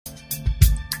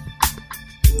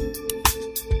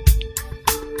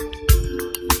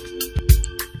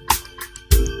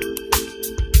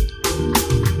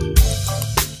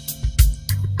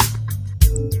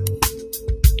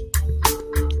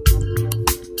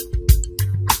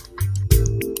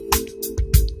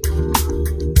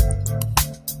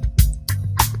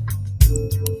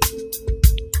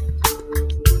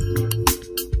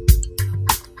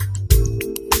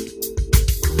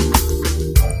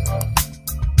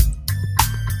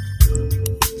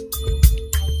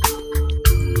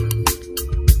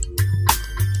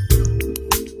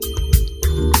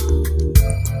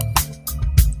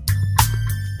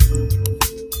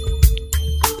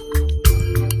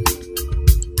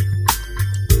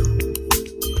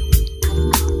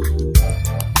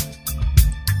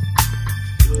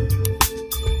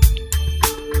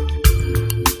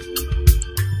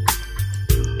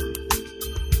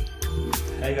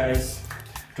Hi guys,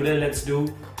 today let's do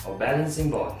a balancing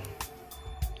board.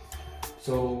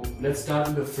 So let's start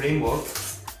with the framework.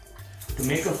 To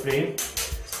make a frame,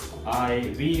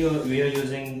 we are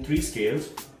using 3 scales,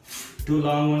 2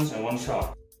 long ones and 1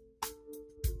 short.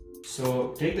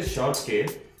 So take the short scale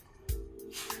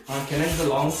and connect the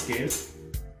long scale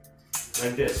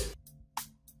like this.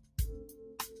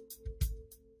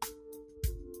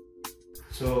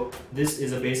 So this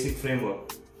is a basic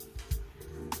framework.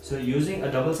 So using a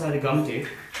double-sided gum tape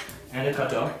and a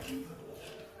cutter,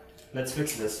 let's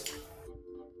fix this.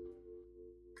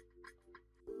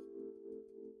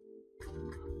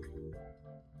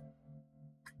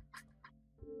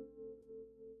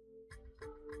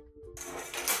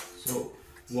 So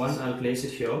one I'll place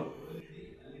it here.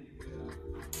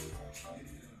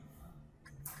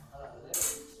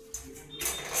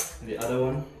 And the other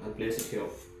one I'll place it here.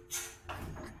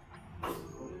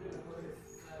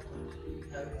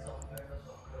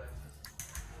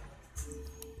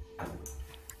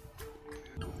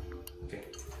 Okay.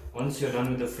 Once you're done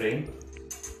with the frame,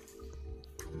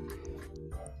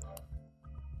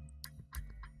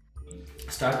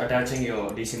 start attaching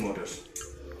your DC motors.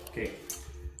 Okay.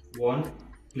 One,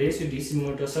 place your DC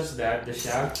motor such that the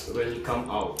shaft will come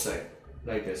outside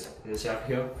like this. There's a shaft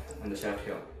here and the shaft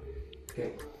here.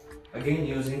 Okay. Again,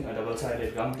 using a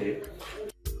double-sided gum tape,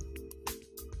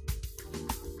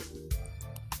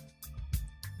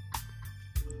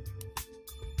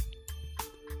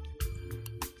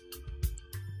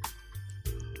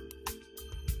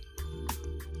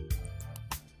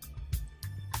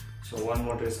 so one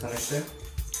motor is connected.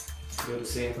 Do the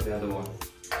same for the other one.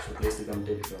 So place the gum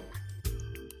tape here.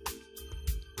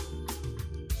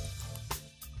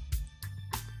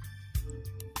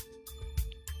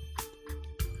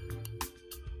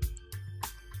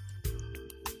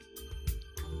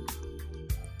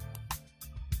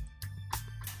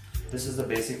 This is the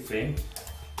basic frame.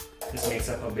 This makes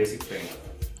up a basic frame.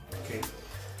 Okay.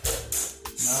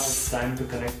 Now it's time to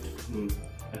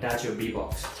attach your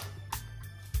BiBox.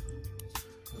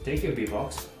 Take your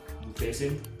BiBox and place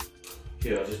it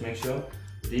here. Just make sure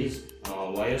these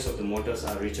wires of the motors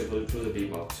are reachable to the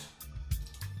BiBox.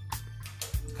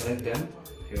 Connect them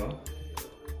here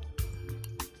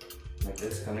like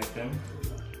this. Connect them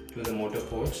to the motor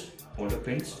ports, motor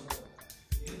pins,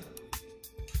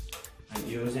 and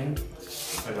using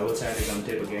a double-sided gum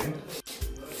tape again,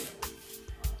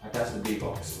 attach the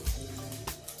BiBox.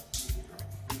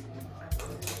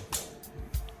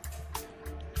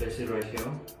 Place it right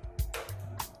here.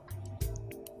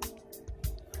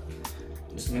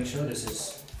 Just make sure this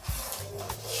is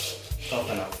tough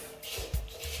enough.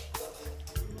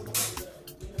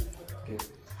 Okay.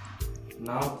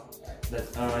 Now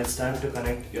that it's time to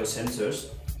connect your sensors.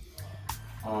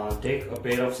 Take a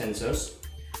pair of sensors.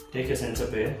 Take your sensor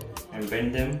pair and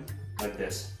bend them like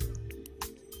this,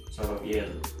 sort of L.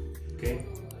 Okay.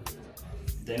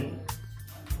 Then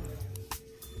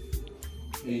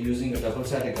you're using a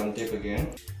double-sided gum tape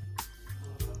again.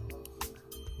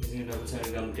 Using a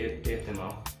double-sided gum tape, tape them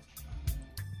up.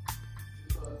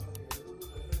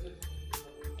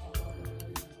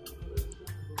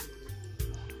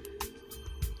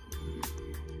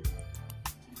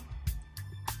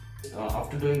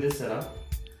 After doing this setup,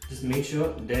 just make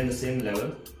sure they're in the same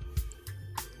level,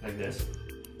 like this.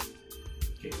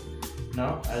 Okay.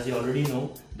 Now, as you already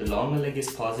know, the longer leg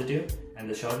is positive and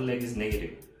the shorter leg is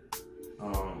negative.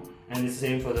 And it's the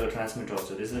same for the transmitter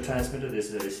also. This is the transmitter, this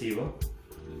is the receiver.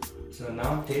 So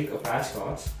now take a patch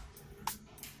cord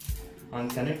and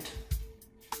connect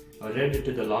a red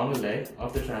to the longer leg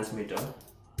of the transmitter,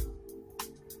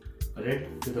 a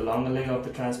red to the longer leg of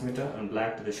the transmitter and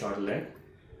black to the shorter leg.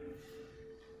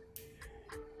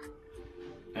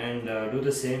 And do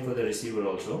the same for the receiver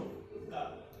also.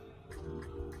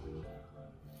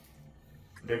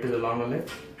 red to the longer leg,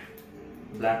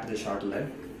 black to the shorter leg.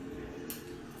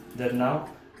 Then now,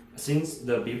 since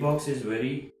the BiBox is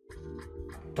very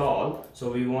tall,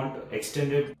 so we want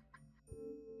extended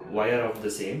wire of the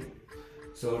same.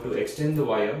 So to extend the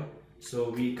wire, so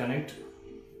we connect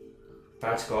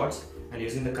patch cords, and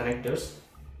using the connectors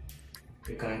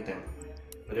we connect them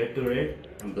red to red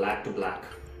and black to black,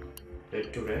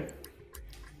 red to red,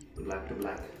 black to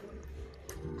black,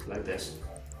 like this.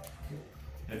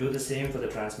 Now do the same for the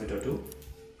transmitter too.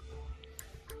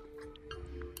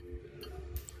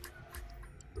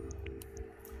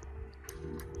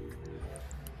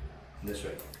 This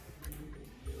way,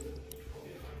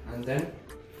 and then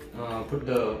put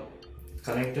the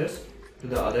connectors to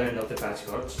the other end of the patch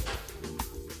cords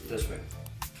this way.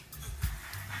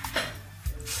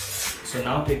 So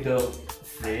now take the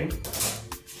frame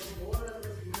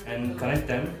and connect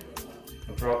them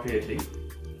appropriately.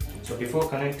 So before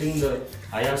connecting the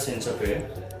IR sensor pair,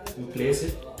 you place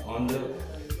it on the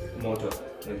motor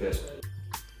like this.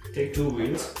 Take two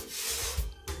wheels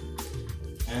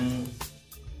and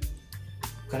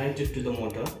connect it to the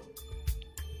motor.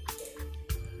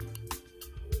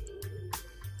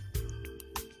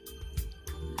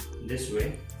 This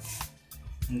way,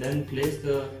 and then place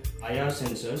the IR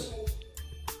sensors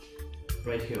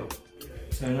right here.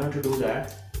 So in order to do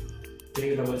that,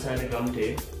 take a double-sided gum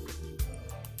tape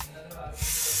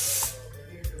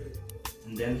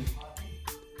and then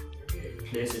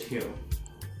place it here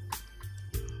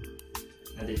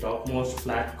at the topmost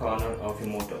flat corner of your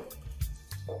motor.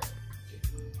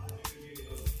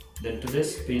 Then to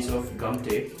this piece of gum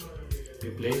tape,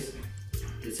 you place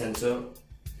the sensor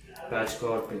patch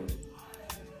cord pin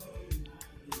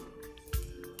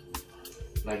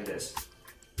like this,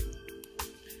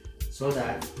 so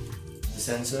that the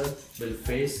sensor will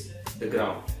face the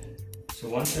ground. So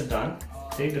once you're done,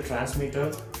 take the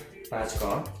transmitter patch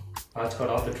cord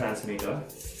of the transmitter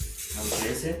and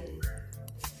place it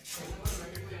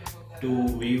to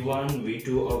V1,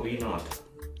 V2 or V0.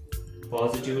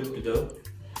 Positive to the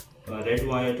red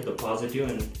wire to the positive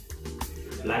and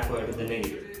black wire to the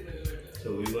negative. So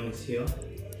V1 is here.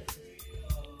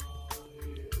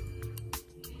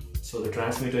 So the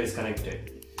transmitter is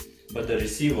connected, but the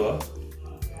receiver,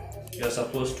 you are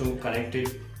supposed to connect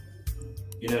it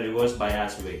in a reverse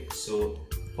bias way. So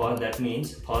that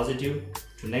means positive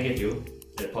to negative,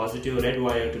 the positive red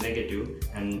wire to negative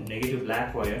and negative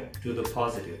black wire to the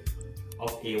positive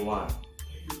of A1.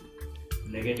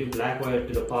 Negative black wire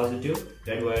to the positive,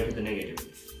 red wire to the negative.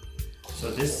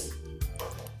 So this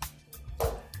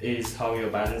is how your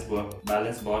balance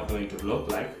board going to look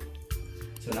like.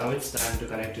 So now it's time to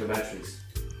connect your batteries.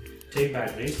 Take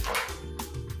batteries,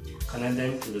 connect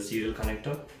them to the serial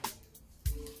connector.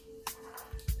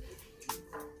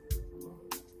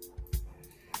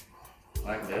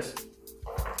 Like this,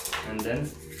 and then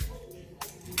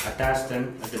attach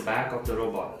them at the back of the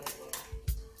robot.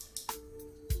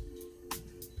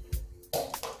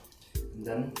 And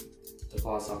then the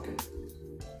power socket.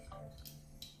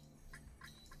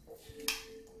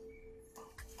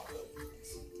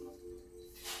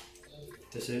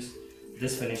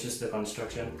 This finishes the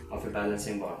construction of a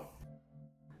balancing board.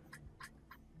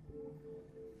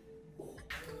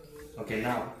 Okay,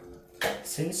 now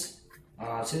since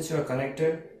you are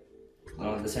connected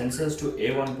the sensors to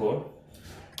A1 port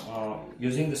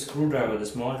using the screwdriver, the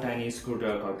small tiny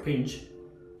screwdriver called pinch,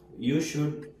 you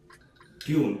should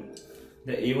tune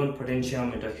the A1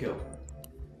 potentiometer here.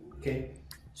 Okay,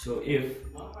 so if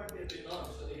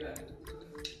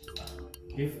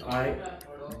I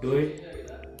do it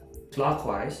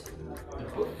clockwise,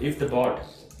 if the board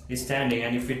is standing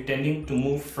and if it's tending to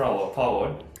move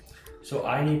forward, so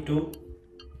I need to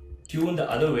tune the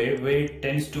other way where it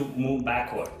tends to move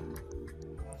backward.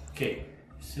 Okay,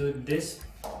 so this,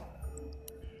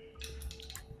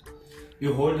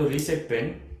 you hold the reset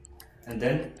pin and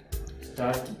then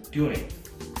start tuning,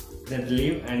 then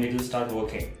leave and it will start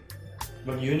working.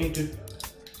 But you need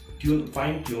to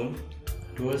fine tune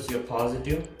towards your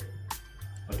positive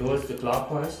or towards the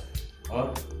clockwise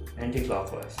or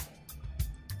anti-clockwise.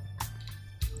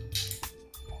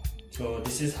 So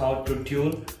this is how to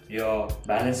tune your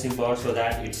balancing board so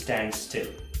that it stands still.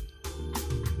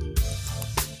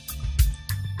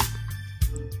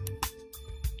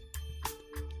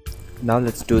 Now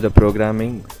let's do the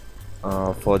programming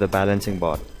for the balancing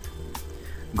board.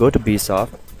 Go to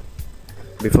BSoft.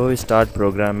 Before we start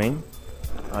programming,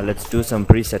 let's do some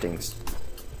pre-settings.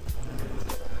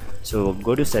 So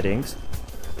go to settings.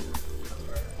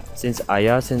 Since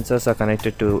IR sensors are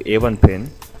connected to A1 pin,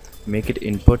 make it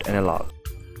input analog.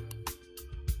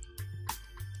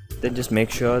 Then just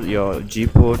make sure your G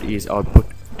port is output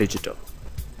digital.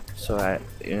 So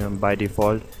by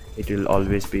default it will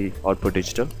always be output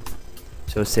digital.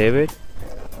 So save it,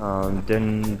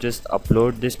 then just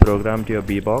upload this program to your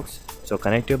BiBox. So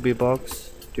connect your BiBox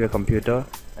to your computer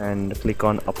and click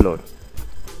on upload.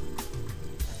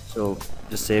 So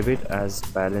just save it as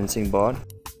balancing board.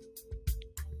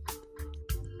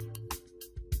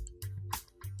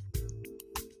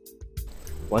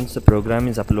 Once the program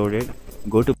is uploaded,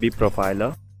 go to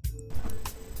BProfiler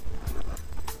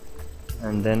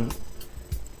and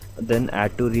then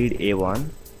add to read A1,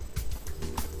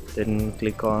 then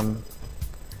click on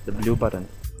the blue button.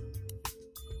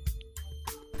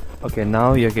 Okay,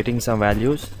 now you're getting some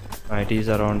values. It is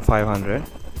around 500.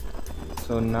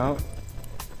 So now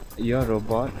your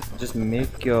robot, just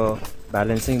make your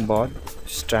balancing board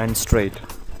stand straight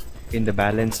in the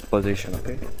balanced position.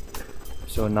 Okay,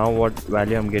 so now what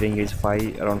value I'm getting is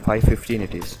around 515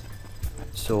 it is.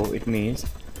 So it means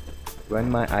when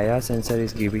my IR sensor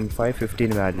is giving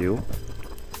 515 value,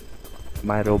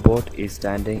 my robot is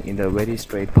standing in the very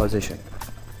straight position.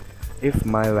 If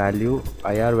my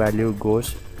IR value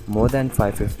goes more than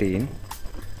 515,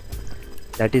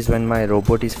 that is when my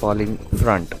robot is falling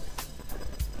front.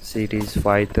 See, it is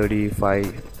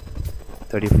 535,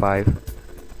 35.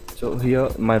 So here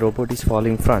my robot is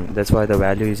falling front, that's why the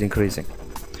value is increasing.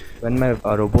 When my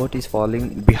robot is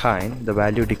falling behind, the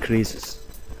value decreases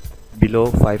below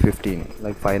 515,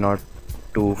 like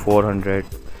 502, 400,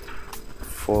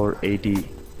 480,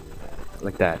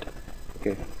 like that.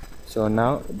 Okay, so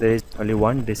now there is only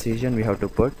one decision we have to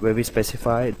put, where we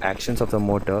specify actions of the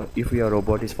motor. If your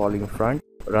robot is falling front,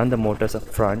 run the motors up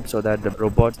front so that the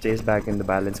robot stays back in the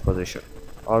balanced position.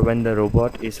 Or when the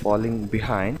robot is falling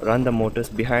behind, run the motors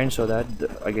behind so that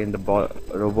again the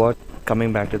robot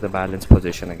coming back to the balanced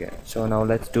position again. So now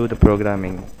let's do the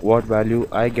programming. What value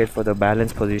I get for the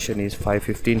balanced position is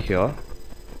 515 here.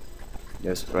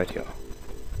 Yes, right here.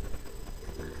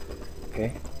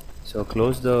 Okay, so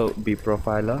close the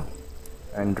BProfiler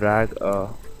and drag a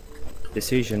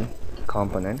decision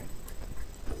component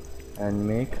and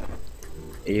make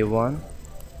A1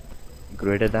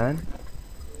 greater than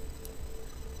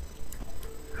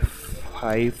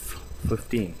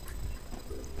 515.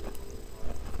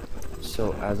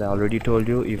 So as I already told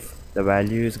you, if the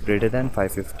value is greater than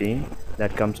 515,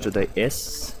 that comes to the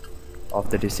S of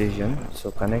the decision.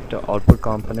 So connect the output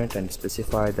component and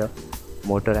specify the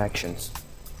motor actions,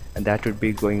 and that would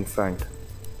be going front,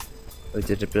 which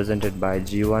is represented by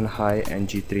G1 high and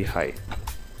G3 high.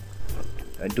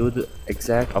 Do the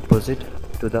exact opposite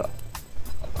to the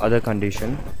other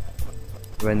condition.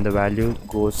 When the value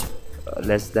goes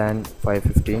less than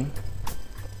 515,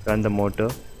 run the motor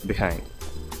behind,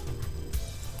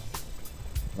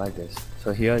 like this.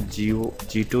 So here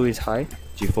G2 is high,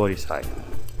 G4 is high.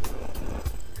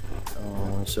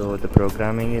 So the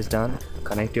programming is done.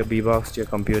 Connect your BiBox to your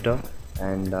computer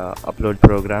and upload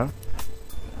program.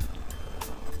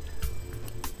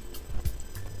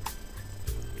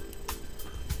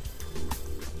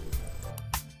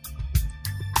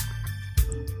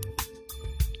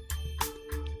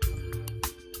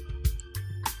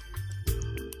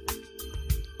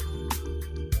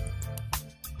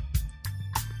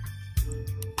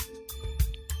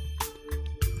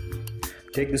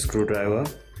 Take the screwdriver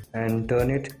and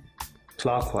turn it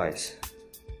clockwise.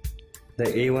 The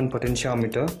A1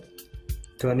 potentiometer,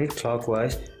 turn it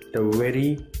clockwise to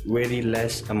very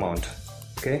less amount.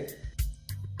 Okay.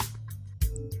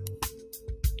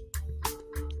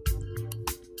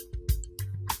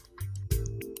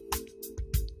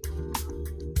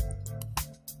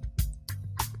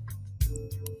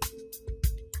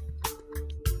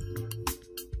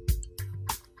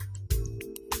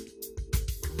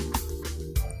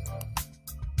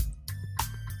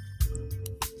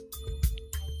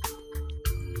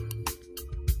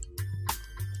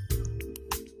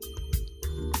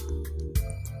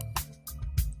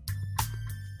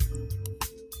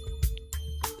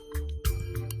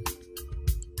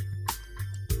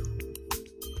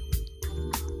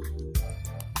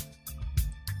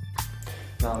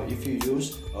 Now if you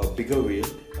use a bigger wheel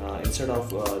instead of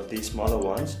the smaller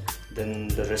ones, then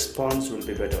the response will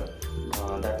be better.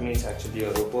 That means actually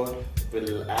your robot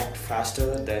will act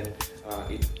faster than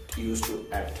it used to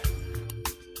act.